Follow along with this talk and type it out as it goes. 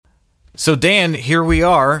So, Dan, here we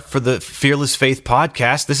are for the Fearless Faith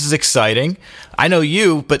podcast. This is exciting. I know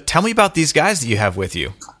you, but tell me about these guys that you have with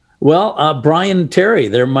you. Well, Brian and Terry,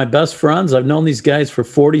 they're my best friends. I've known these guys for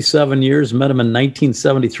 47 years, met them in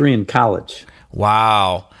 1973 in college.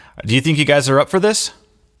 Wow. Do you think you guys are up for this?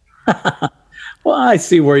 Well, I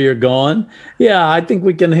see where you're going. Yeah, I think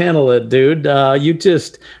we can handle it, dude. You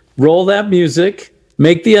just roll that music,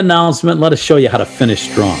 make the announcement, let us show you how to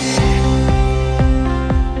finish strong.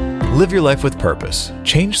 Live your life with purpose,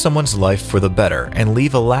 change someone's life for the better, and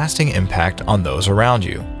leave a lasting impact on those around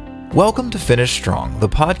you. Welcome to Finish Strong, the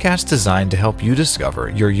podcast designed to help you discover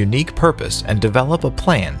your unique purpose and develop a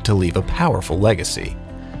plan to leave a powerful legacy.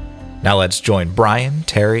 Now let's join Brian,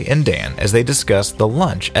 Terry, and Dan as they discuss the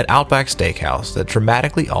lunch at Outback Steakhouse that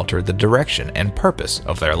dramatically altered the direction and purpose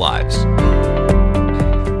of their lives.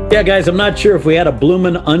 Yeah, guys, I'm not sure if we had a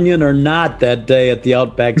bloomin' onion or not that day at the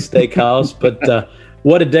Outback Steakhouse, but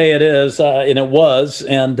what a day it is, and it was.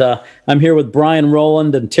 And I'm here with Brian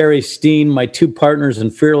Rowland and Terry Steen, my two partners in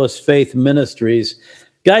Fearless Faith Ministries.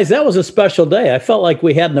 Guys, that was a special day. I felt like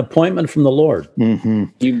we had an appointment from the Lord. Mm-hmm.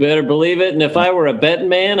 You better believe it. And if I were a betting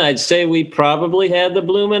man, I'd say we probably had the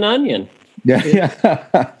bloomin' onion. Yeah.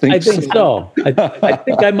 I think so. I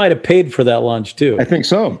think I might have paid for that lunch, too. I think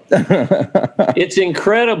so. It's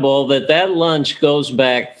incredible that lunch goes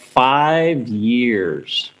back 5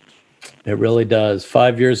 years. It really does.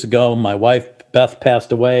 5 years ago, my wife, Beth,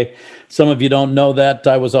 passed away. Some of you don't know that.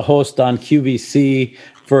 I was a host on QVC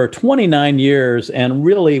for 29 years and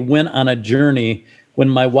really went on a journey when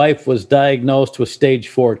my wife was diagnosed with stage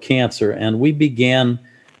 4 cancer. And we began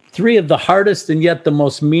 3 of the hardest and yet the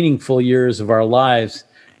most meaningful years of our lives.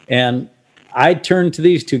 And I turned to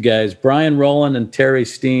these two guys, Brian Rowland and Terry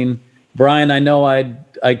Steen. Brian, I know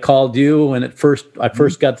I called you when I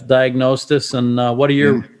first got the diagnosis. And what are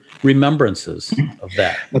your remembrances of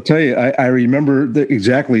that? I'll tell you, I remember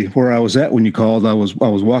exactly where I was at when you called. I was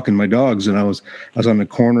walking my dogs, and I was on the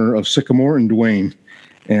corner of Sycamore and Duane,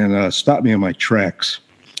 and stopped me in my tracks.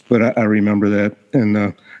 But I remember that, and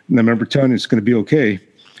I remember telling you it's going to be okay,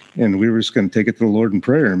 and we were just going to take it to the Lord in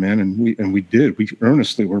prayer, man. And we did. We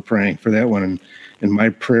earnestly were praying for that one, and my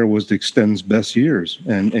prayer was to extend his best years,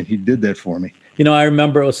 and he did that for me. You know, I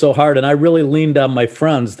remember it was so hard, and I really leaned on my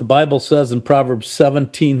friends. The Bible says in Proverbs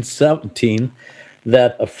 17:17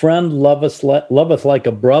 that a friend loveth like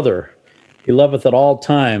a brother. He loveth at all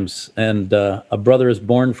times, and a brother is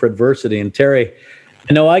born for adversity. And Terry,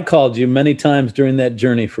 I know I called you many times during that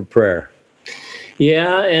journey for prayer.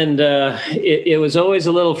 Yeah, and it was always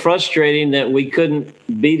a little frustrating that we couldn't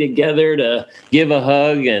be together to give a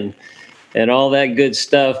hug and all that good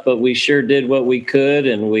stuff, but we sure did what we could,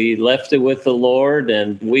 and we left it with the Lord,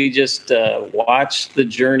 and we just watched the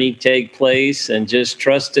journey take place and just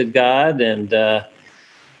trusted God, and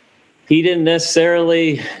he didn't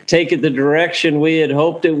necessarily take it the direction we had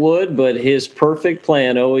hoped it would, but his perfect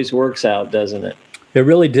plan always works out, doesn't it? It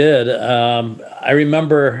really did. I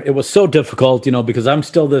remember it was so difficult, because I'm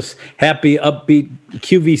still this happy, upbeat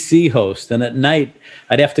QVC host. And at night,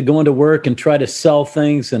 I'd have to go into work and try to sell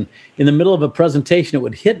things. And in the middle of a presentation, it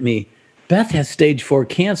would hit me, Beth has stage 4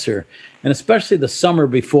 cancer. And especially the summer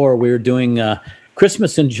before, we were doing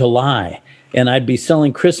Christmas in July. And I'd be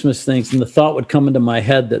selling Christmas things. And the thought would come into my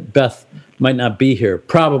head that Beth might not be here,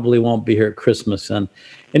 probably won't be here at Christmas. And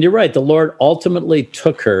you're right, the Lord ultimately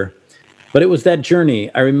took her. But it was that journey.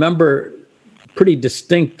 I remember pretty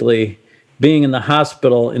distinctly being in the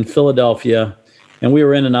hospital in Philadelphia, and we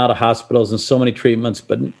were in and out of hospitals and so many treatments,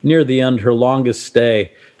 but near the end, her longest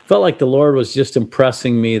stay, felt like the Lord was just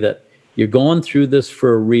impressing me that you're going through this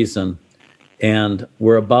for a reason, and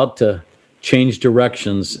we're about to change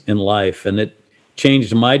directions in life, and it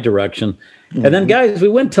changed my direction. Mm-hmm. And then, guys, we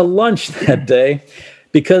went to lunch that day,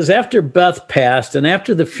 because after Beth passed and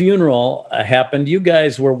after the funeral happened, you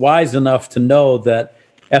guys were wise enough to know that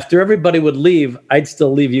after everybody would leave, I'd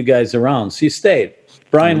still leave you guys around. So you stayed.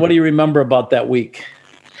 Brian, what do you remember about that week?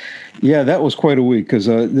 Yeah, that was quite a week, because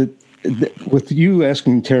with you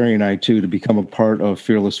asking Terry and I, too, to become a part of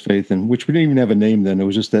Fearless Faith, and which we didn't even have a name then. It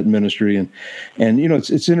was just that ministry. And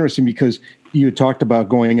it's interesting because you had talked about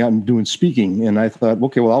going out and doing speaking, and I thought,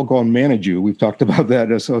 okay, well, I'll go and manage you. We've talked about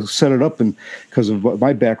that, so I'll set it up, and because of what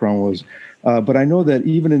my background was. But I know that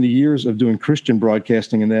even in the years of doing Christian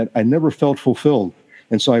broadcasting and that, I never felt fulfilled.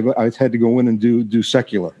 And so I had to go in and do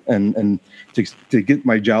secular and to get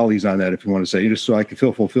my jollies on that, if you want to say, just so I could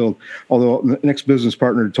feel fulfilled. Although the next business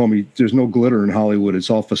partner told me there's no glitter in Hollywood, it's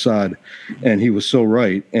all facade. And he was so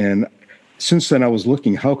right. And since then I was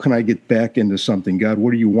looking, how can I get back into something? God,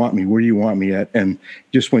 where do you want me? Where do you want me at? And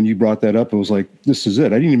just when you brought that up, it was like, this is it.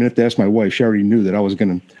 I didn't even have to ask my wife. She already knew that I was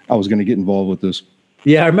going to get involved with this.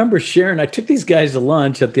 Yeah, I remember sharing. I took these guys to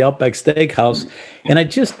lunch at the Outback Steakhouse, and I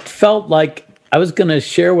just felt like I was going to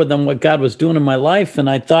share with them what God was doing in my life, and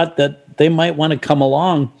I thought that they might want to come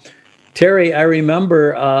along. Terry, I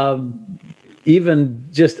remember even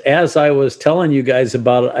just as I was telling you guys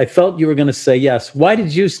about it, I felt you were going to say yes. Why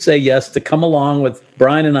did you say yes to come along with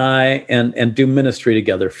Brian and I and do ministry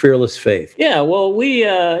together, Fearless Faith? Yeah, well, we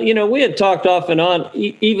had talked off and on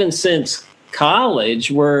even since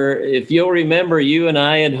college, where, if you'll remember, you and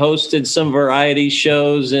I had hosted some variety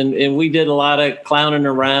shows, and we did a lot of clowning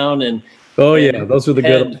around, and those were the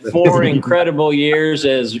good 4 incredible years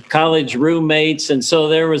as college roommates. And so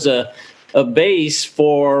there was a base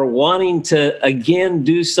for wanting to again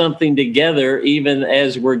do something together, even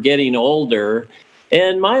as we're getting older.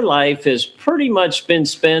 And my life has pretty much been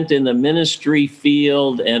spent in the ministry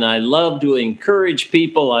field, and I love to encourage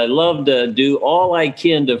people. I love to do all I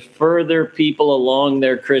can to further people along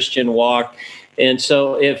their Christian walk. And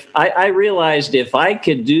so if I realized if I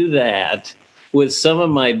could do that with some of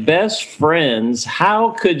my best friends,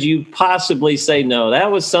 how could you possibly say no? That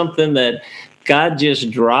was something that God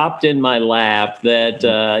just dropped in my lap that,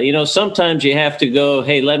 sometimes you have to go,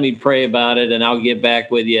 hey, let me pray about it and I'll get back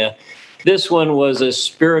with you. This one was a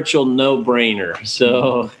spiritual no-brainer.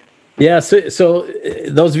 So, yeah. So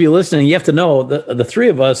those of you listening, you have to know the three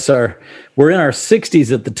of us we're in our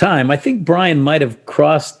 60s at the time. I think Brian might have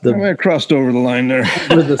crossed over the line there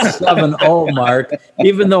with the 7-0 mark,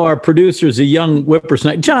 even though our producer's a young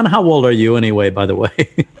whippersnapper. John, how old are you anyway, by the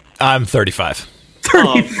way? I'm 35.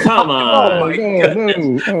 Oh, come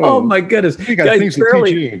on. Oh my goodness. You got things to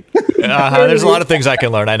teach you. There's a lot of things I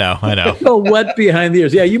can learn. I know. So wet behind the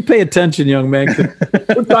ears. Yeah, you pay attention, young man.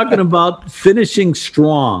 We're talking about finishing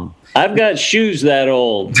strong. I've got shoes that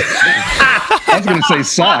old. I was going to say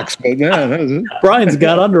socks, but yeah, that was it. Brian's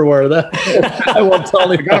got underwear. I won't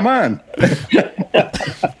tell you. Got them on.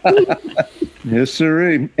 Yes,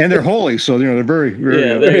 sir. And they're holy, so they're very,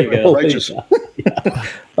 very righteous.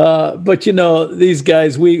 But these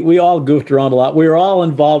guys, we all goofed around a lot. We were all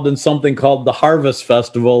involved in something called the Harvest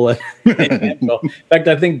Festival. In fact,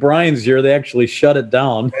 I think Brian's year they actually shut it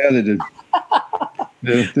down. Yeah, they did.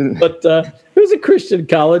 But it was a Christian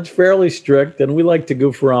college, fairly strict, and we like to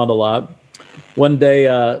goof around a lot. One day,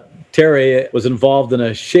 Terry was involved in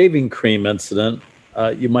a shaving cream incident.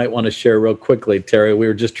 You might want to share real quickly, Terry. We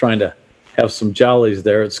were just trying to have some jollies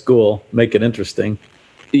there at school, make it interesting.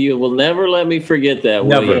 You will never let me forget that.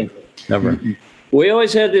 Never. We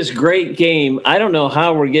always had this great game. I don't know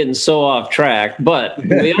how we're getting so off track, but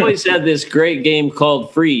we always had this great game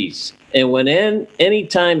called Freeze. And when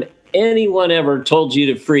anytime anyone ever told you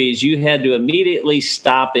to freeze, you had to immediately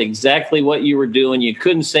stop exactly what you were doing. You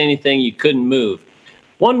couldn't say anything. You couldn't move.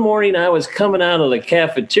 One morning, I was coming out of the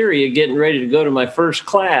cafeteria getting ready to go to my first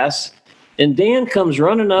class, and Dan comes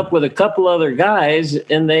running up with a couple other guys,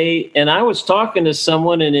 and I was talking to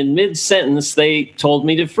someone, and in mid-sentence, they told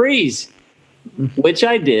me to freeze, which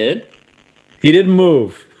I did. He didn't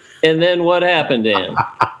move. And then what happened, Dan?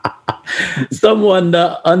 Someone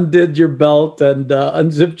undid your belt and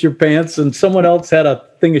unzipped your pants, and someone else had a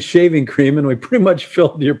thing of shaving cream, and we pretty much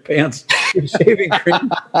filled your pants with shaving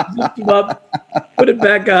cream, zipped them up, put it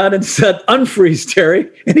back on, and said, "Unfreeze, Terry."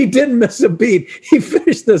 And he didn't miss a beat. He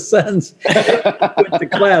finished the sentence, went to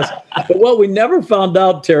class. But what we never found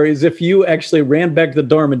out, Terry, is if you actually ran back to the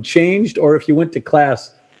dorm and changed, or if you went to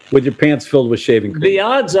class with your pants filled with shaving cream. The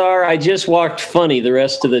odds are I just walked funny the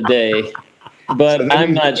rest of the day. But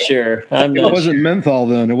I'm not sure. It wasn't menthol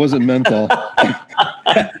then. It wasn't menthol.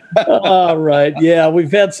 All right. Yeah,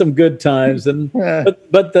 we've had some good times.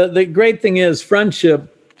 But the great thing is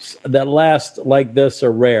friendships that last like this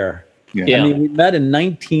are rare. Yeah. I mean, we met in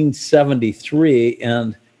 1973,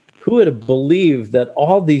 and who would have believed that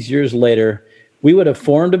all these years later, we would have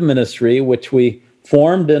formed a ministry, which we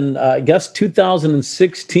formed in,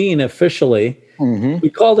 2016 officially. Mm-hmm. We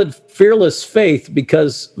called it Fearless Faith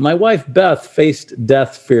because my wife, Beth, faced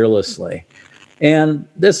death fearlessly. And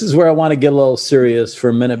this is where I want to get a little serious for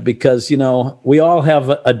a minute because, we all have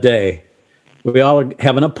a day. We all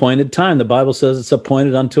have an appointed time. The Bible says it's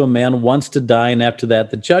appointed unto a man once to die, and after that,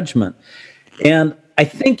 the judgment. And I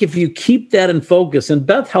think if you keep that in focus, and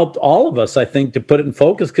Beth helped all of us, I think, to put it in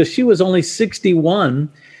focus because she was only 61,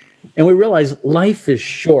 and we realized life is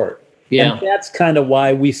short. Yeah. And that's kind of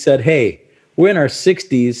why we said, hey, we're in our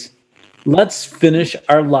 60s. Let's finish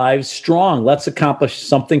our lives strong. Let's accomplish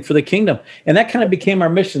something for the kingdom. And that kind of became our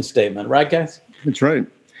mission statement, right, guys? That's right.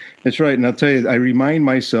 That's right. And I'll tell you, I remind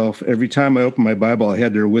myself every time I open my Bible, I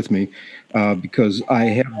had there with me because I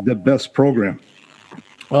have the best program.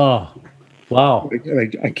 Oh, wow.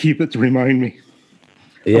 I keep it to remind me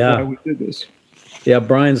of why we did this. Yeah,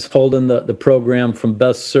 Brian's holding the program from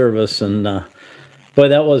Best Service. And boy,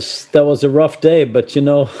 that was a rough day. But,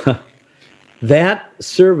 that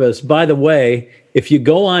service, by the way, if you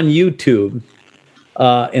go on YouTube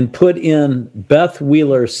and put in Beth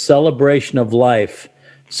Wheeler's Celebration of Life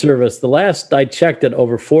service, the last I checked it,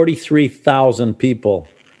 over 43,000 people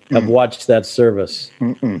have watched that service.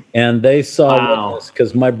 And they saw this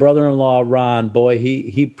because my brother-in-law, Ron, boy,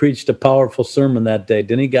 he preached a powerful sermon that day.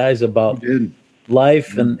 Didn't he, guys, about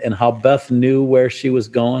life and how Beth knew where she was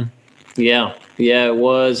going? Yeah, it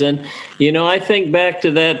was. And, I think back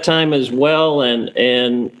to that time as well.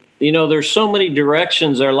 And there's so many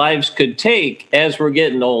directions our lives could take as we're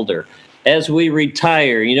getting older, as we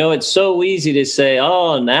retire. It's so easy to say,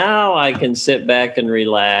 oh, now I can sit back and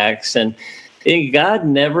relax. And God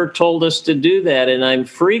never told us to do that. And I'm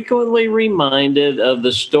frequently reminded of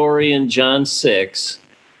the story in John 6,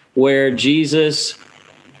 where Jesus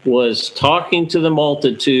was talking to the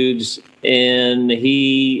multitudes, and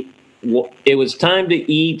it was time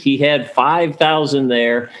to eat. He had 5,000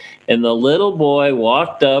 there, and the little boy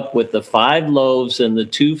walked up with the 5 loaves and the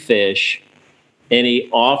 2 fish, and he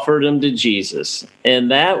offered them to Jesus. And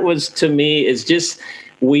that was, to me, is just,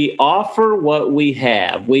 we offer what we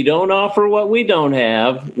have. We don't offer what we don't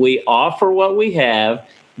have. We offer what we have.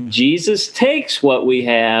 Jesus takes what we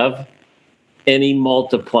have and he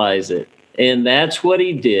multiplies it. And that's what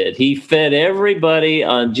he did. He fed everybody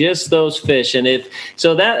on just those fish. And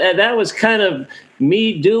that was kind of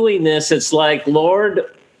me doing this. It's like, Lord,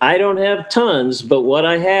 I don't have tons, but what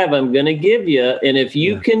I have, I'm going to give you. And if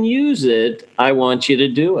you can use it, I want you to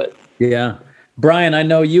do it. Yeah. Brian, I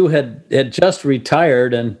know you had just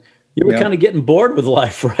retired and you were kind of getting bored with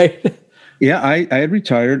life, right? Yeah, I had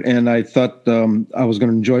retired and I thought I was going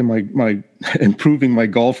to enjoy my improving my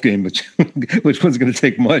golf game, which wasn't going to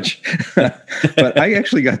take much. But I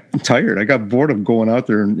actually got tired. I got bored of going out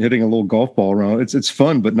there and hitting a little golf ball around. It's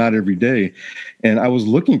fun, but not every day. And I was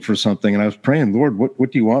looking for something and I was praying, Lord,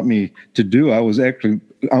 what do you want me to do? I was actually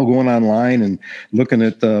going online and looking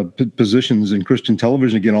at positions in Christian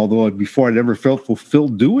television again, although before I'd ever felt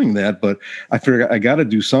fulfilled doing that. But I figured I got to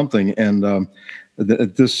do something. And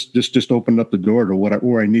this just opened up the door to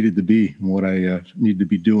where I needed to be and what I need to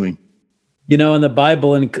be doing. In the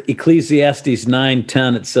Bible, in Ecclesiastes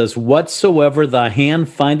 9:10, it says, "Whatsoever thy hand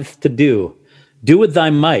findeth to do, do with thy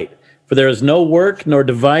might. For there is no work, nor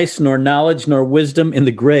device, nor knowledge, nor wisdom in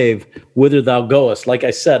the grave whither thou goest." Like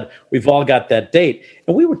I said, we've all got that date.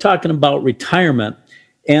 And we were talking about retirement.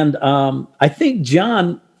 And I think,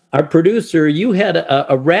 John, our producer, you had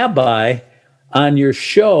a rabbi on your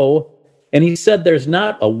show, and he said there's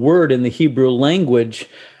not a word in the Hebrew language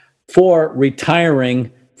for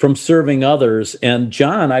retiring from serving others. And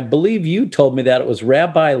John, I believe you told me that it was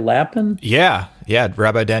Rabbi Lapin? Yeah,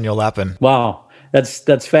 Rabbi Daniel Lapin. Wow.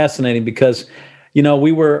 That's fascinating because,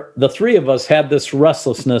 the three of us had this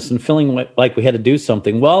restlessness and feeling like we had to do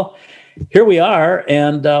something. Well, here we are,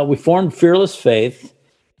 and we formed Fearless Faith,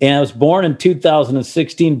 and I was born in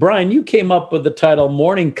 2016. Brian, you came up with the title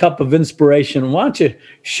Morning Cup of Inspiration. Why don't you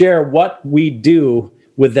share what we do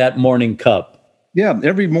with that morning cup? Yeah,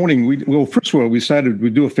 every morning, first of all, we decided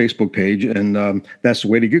we'd do a Facebook page, and that's the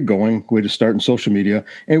way to get going, way to start in social media.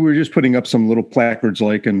 And we were just putting up some little placards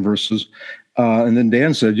and verses. And then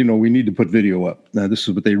Dan said, we need to put video up. Now, this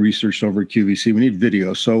is what they researched over at QVC. We need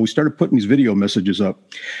video. So we started putting these video messages up.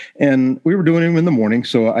 And we were doing them in the morning.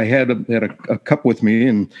 So I had a cup with me.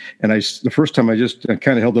 And the first time I just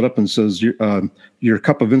kind of held it up and says, your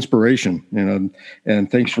cup of inspiration,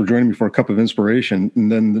 and thanks for joining me for a cup of inspiration.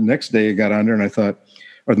 And then the next day I got on there and I thought,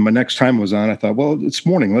 or my next time was on, I thought, well, it's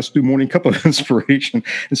morning. Let's do morning cup of inspiration.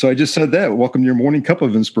 And so I just said that, welcome to your morning cup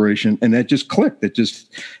of inspiration. And that just clicked.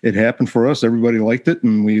 It happened for us. Everybody liked it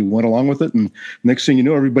and we went along with it. And next thing you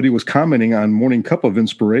know, everybody was commenting on morning cup of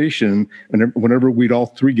inspiration. And whenever we'd all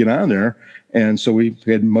three get on there. And so we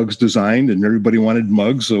had mugs designed and everybody wanted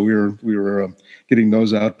mugs. So we were getting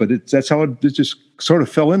those out, but that's how it just sort of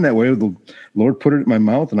fell in that way. The Lord put it in my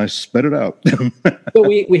mouth and I spit it out. So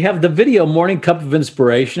we have the video Morning Cup of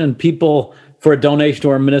Inspiration, and people, for a donation to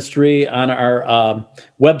our ministry on our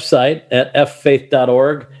website at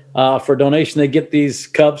ffaith.org, for a donation, they get these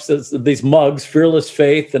cups, these mugs, Fearless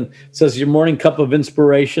Faith, and it says your Morning Cup of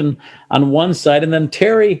Inspiration on one side. And then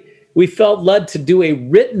Terry we felt led to do a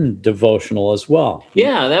written devotional as well.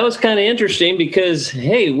 Yeah, that was kind of interesting because,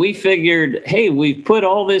 hey, we figured, hey, we put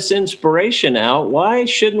all this inspiration out. Why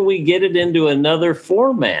shouldn't we get it into another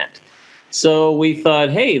format? So we thought,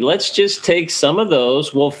 hey, let's just take some of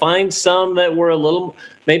those. We'll find some that were a little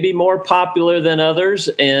maybe more popular than others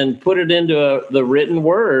and put it into the written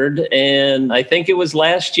word. And I think it was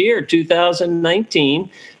last year, 2019,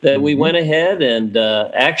 that we went ahead and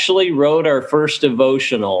actually wrote our first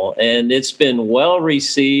devotional. And it's been well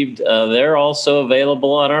received. They're also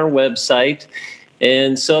available on our website.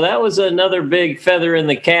 And so that was another big feather in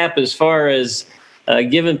the cap as far as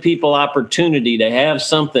giving people opportunity to have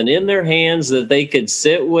something in their hands that they could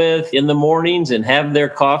sit with in the mornings and have their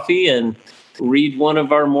coffee and read one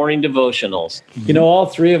of our morning devotionals. You know, all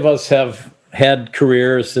three of us have had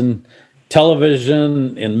careers in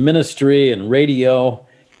television, in ministry, and radio.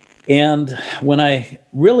 And when I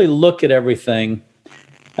really look at everything,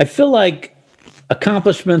 I feel like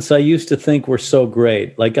accomplishments I used to think were so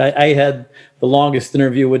great. Like I had the longest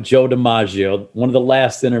interview with Joe DiMaggio, one of the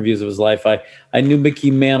last interviews of his life. I knew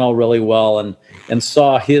Mickey Mantle really well and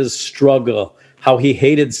saw his struggle, how he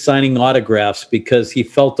hated signing autographs because he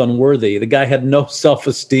felt unworthy. The guy had no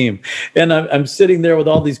self-esteem. And I'm sitting there with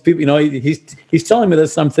all these people, you know, he's telling me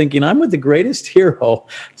this, and I'm thinking, I'm with the greatest hero,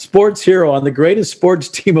 sports hero on the greatest sports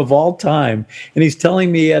team of all time. And he's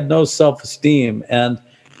telling me he had no self-esteem. And,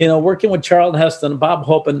 you know, working with Charlton Heston and Bob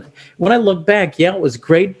Hope, and when I look back, yeah, it was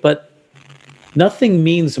great, but nothing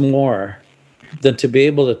means more than to be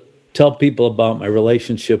able to tell people about my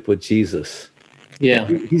relationship with Jesus. Yeah.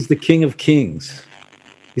 He's the King of Kings.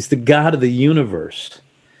 He's the God of the universe.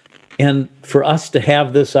 And for us to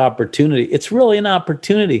have this opportunity, it's really an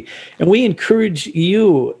opportunity. And we encourage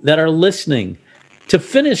you that are listening to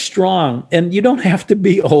finish strong. And you don't have to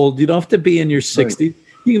be old. You don't have to be in your 60s. Right.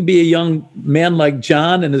 You can be a young man like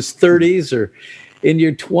John in his 30s or in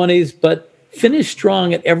your 20s, but finish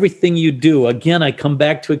strong at everything you do. Again, I come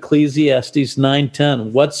back to Ecclesiastes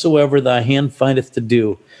 9:10. Whatsoever thy hand findeth to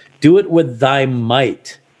do, do it with thy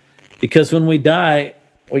might. Because when we die,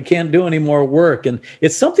 we can't do any more work. And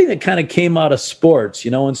it's something that kind of came out of sports.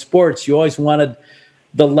 You know, in sports, you always wanted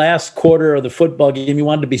the last quarter of the football game, you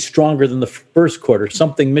wanted to be stronger than the first quarter,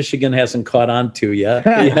 something Michigan hasn't caught on to yet.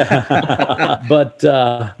 But,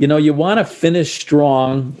 you know, you want to finish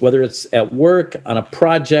strong, whether it's at work, on a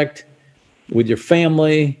project, with your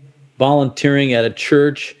family, volunteering at a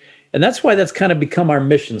church. And that's why that's kind of become our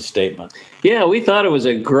mission statement. Yeah, we thought it was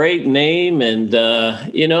a great name. And,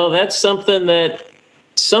 you know, that's something that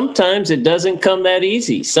sometimes it doesn't come that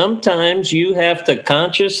easy. Sometimes you have to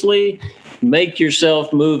consciously make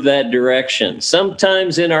yourself move that direction.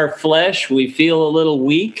 Sometimes in our flesh, we feel a little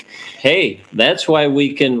weak. Hey, that's why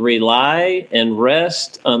we can rely and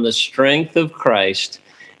rest on the strength of Christ.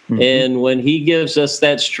 Mm-hmm. And when he gives us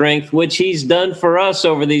that strength, which he's done for us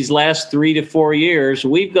over these last 3 to 4 years,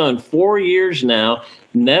 we've gone 4 years now,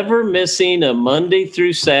 never missing a Monday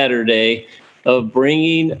through Saturday of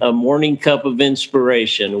bringing a morning cup of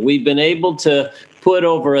inspiration. We've been able to put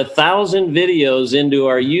over 1,000 videos into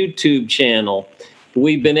our YouTube channel.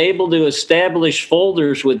 We've been able to establish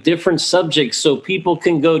folders with different subjects so people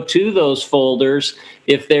can go to those folders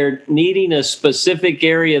if they're needing a specific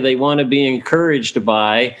area they want to be encouraged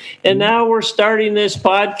by. And now we're starting this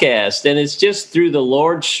podcast, and it's just through the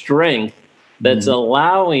Lord's strength that's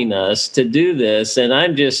allowing us to do this. And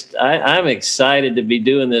I'm excited to be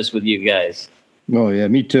doing this with you guys. Oh, yeah,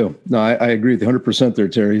 me too. No, I agree with you 100% there,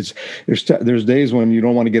 Terry. There's days when you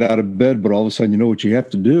don't want to get out of bed, but all of a sudden you know what you have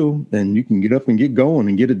to do, and you can get up and get going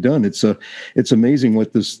and get it done. It's amazing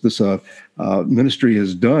what this ministry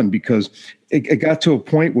has done, because it got to a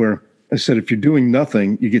point where I said, if you're doing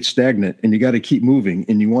nothing, you get stagnant, and you got to keep moving,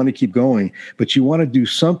 and you want to keep going, but you want to do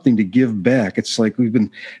something to give back. It's like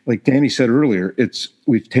like Danny said earlier,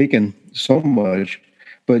 we've taken so much,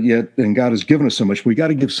 but yet, and God has given us so much, we got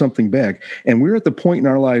to give something back. And we're at the point in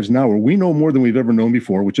our lives now where we know more than we've ever known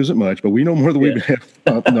before, which isn't much, but we know more than we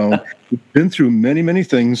have known. We've been through many, many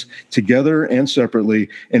things together and separately,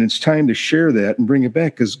 and it's time to share that and bring it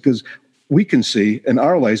back, because we can see in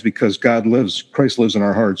our lives, because Christ lives in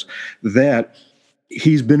our hearts, that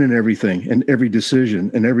he's been in everything and every decision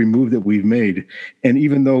and every move that we've made. And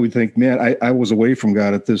even though we think, man, I was away from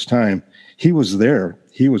God at this time, he was there.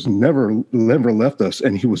 He was never left us,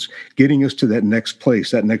 and he was getting us to that next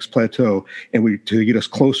place, that next plateau, and to get us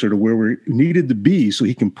closer to where we needed to be so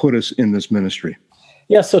he can put us in this ministry.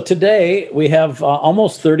 Yeah, so today we have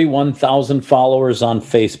almost 31,000 followers on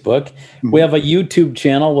Facebook. Mm-hmm. We have a YouTube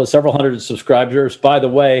channel with several hundred subscribers. By the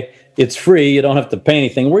way, it's free. You don't have to pay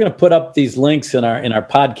anything. We're going to put up these links in our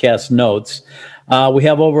podcast notes. We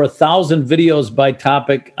have over 1,000 videos by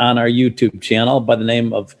topic on our YouTube channel by the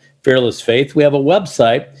name of Fearless Faith. We have a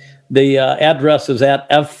website. The address is at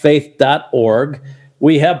ffaith.org.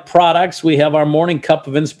 We have products. We have our Morning Cup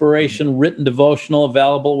of Inspiration written devotional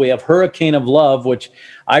available. We have Hurricane of Love, which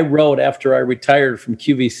I wrote after I retired from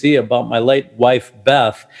QVC about my late wife,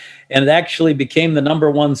 Beth. And it actually became the number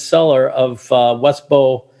one seller of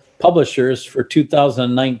Westbow Publishers for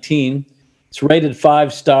 2019. It's rated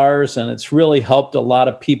 5 stars, and it's really helped a lot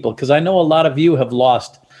of people, because I know a lot of you have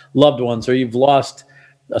lost loved ones, or you've lost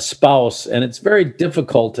a spouse, and it's very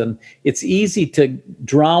difficult, and it's easy to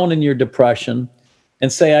drown in your depression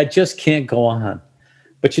and say, I just can't go on.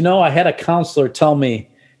 But I had a counselor tell me,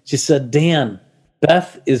 she said, Dan,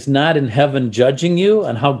 Beth is not in heaven judging you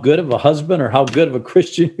on how good of a husband or how good of a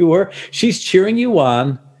Christian you were. She's cheering you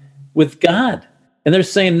on with God. And they're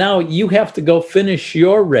saying, now you have to go finish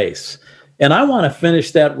your race. And I want to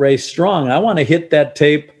finish that race strong. I want to hit that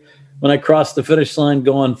tape when I cross the finish line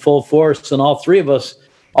going full force. And all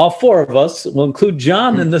 4 of us, will include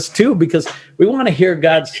John in this too, because we want to hear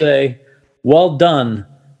God say, well done,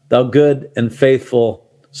 thou good and faithful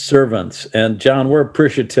servants. And John, we're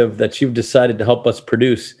appreciative that you've decided to help us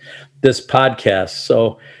produce this podcast.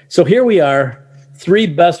 So here we are, 3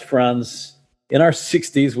 best friends in our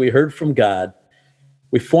 60s. We heard from God.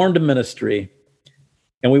 We formed a ministry,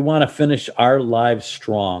 and we want to finish our lives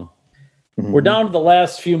strong. Mm-hmm. We're down to the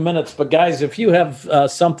last few minutes, but guys, if you have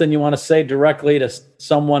something you want to say directly to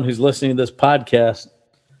someone who's listening to this podcast,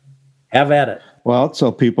 have at it. Well, I'll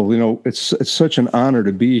tell people, it's such an honor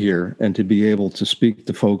to be here and to be able to speak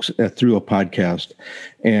to folks through a podcast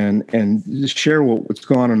and share what's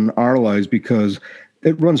going on in our lives, because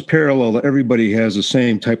it runs parallel. Everybody has the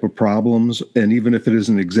same type of problems. And even if it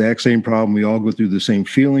isn't the exact same problem, we all go through the same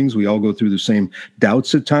feelings. We all go through the same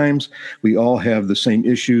doubts at times. We all have the same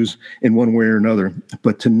issues in one way or another.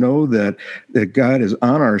 But to know that God is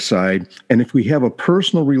on our side, and if we have a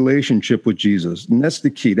personal relationship with Jesus, and that's the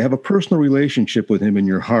key, to have a personal relationship with him in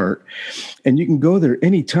your heart, and you can go there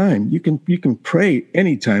anytime. You can pray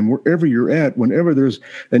anytime, wherever you're at, whenever there's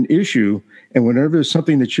an issue, and whenever there's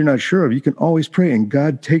something that you're not sure of, you can always pray. And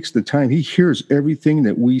God takes the time. He hears everything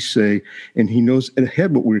that we say, and he knows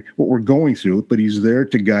ahead what we're going through, but he's there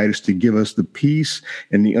to guide us, to give us the peace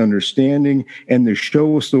and the understanding, and to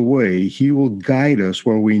show us the way. He will guide us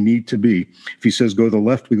where we need to be. If he says go to the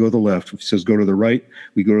left, we go to the left. If he says go to the right,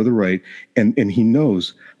 we go to the right. And he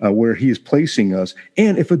knows where he is placing us.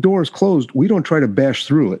 And if a door is closed, we don't try to bash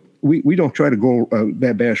through it. We don't try to go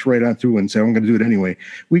bash right on through and say, I'm going to do it anyway.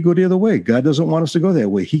 We go the other way. God doesn't want us to go that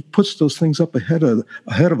way. He puts those things up ahead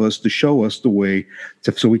of us to show us the way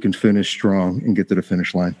so we can finish strong and get to the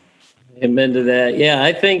finish line. Amen to that. Yeah,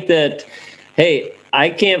 I think that, hey, I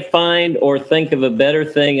can't find or think of a better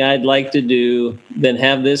thing I'd like to do than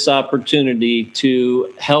have this opportunity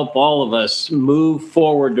to help all of us move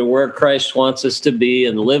forward to where Christ wants us to be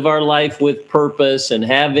and live our life with purpose and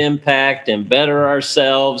have impact and better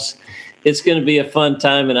ourselves. It's going to be a fun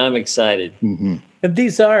time, and I'm excited. Mm-hmm. And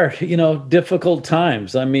these are, difficult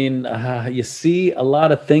times. I mean, you see a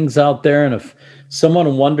lot of things out there, and if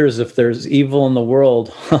someone wonders if there's evil in the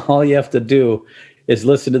world, all you have to do is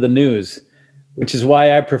listen to the news, which is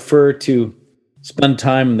why I prefer to spend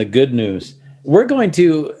time in the good news. We're going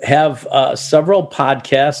to have several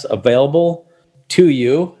podcasts available to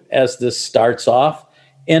you as this starts off.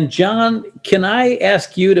 And John, can I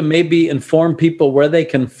ask you to maybe inform people where they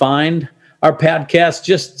can find our podcast,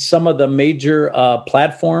 just some of the major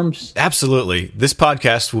platforms? Absolutely. This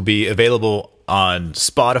podcast will be available on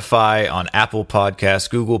Spotify, on Apple Podcasts,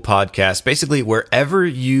 Google Podcasts, basically wherever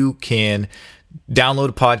you can download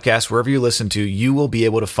a podcast, wherever you listen to, you will be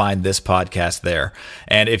able to find this podcast there.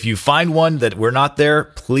 And if you find one that we're not there,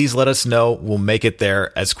 please let us know. We'll make it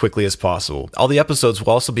there as quickly as possible. All the episodes will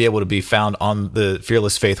also be able to be found on the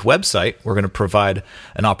Fearless Faith website. We're going to provide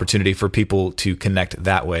an opportunity for people to connect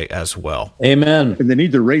that way as well. Amen. And they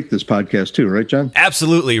need to rate this podcast too, right, John?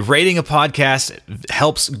 Absolutely. Rating a podcast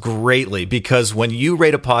helps greatly, because when you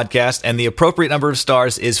rate a podcast, and the appropriate number of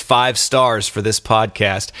stars is 5 stars for this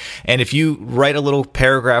podcast, and if you write a little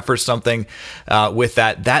paragraph or something with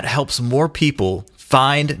that helps more people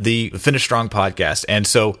find the Finish Strong podcast. And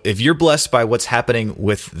so if you're blessed by what's happening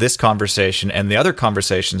with this conversation and the other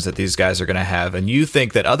conversations that these guys are going to have, and you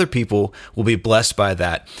think that other people will be blessed by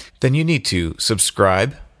that, then you need to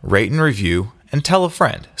subscribe, rate and review, and tell a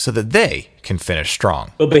friend so that they can finish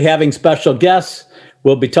strong. We'll be having special guests.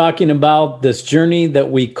 We'll be talking about this journey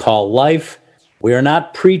that we call life. We are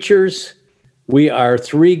not preachers. We are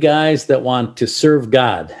 3 guys that want to serve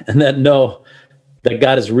God and that know that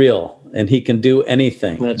God is real and he can do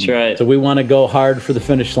anything. That's right. So we want to go hard for the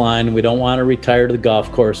finish line. We don't want to retire to the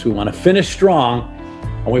golf course. We want to finish strong,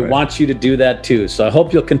 and we want you to do that too. So I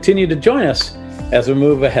hope you'll continue to join us as we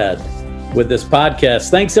move ahead with this podcast.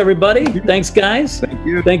 Thanks, everybody. Thanks, guys. Thank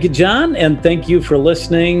you. Thank you, John. And thank you for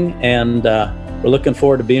listening. And we're looking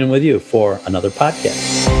forward to being with you for another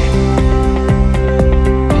podcast.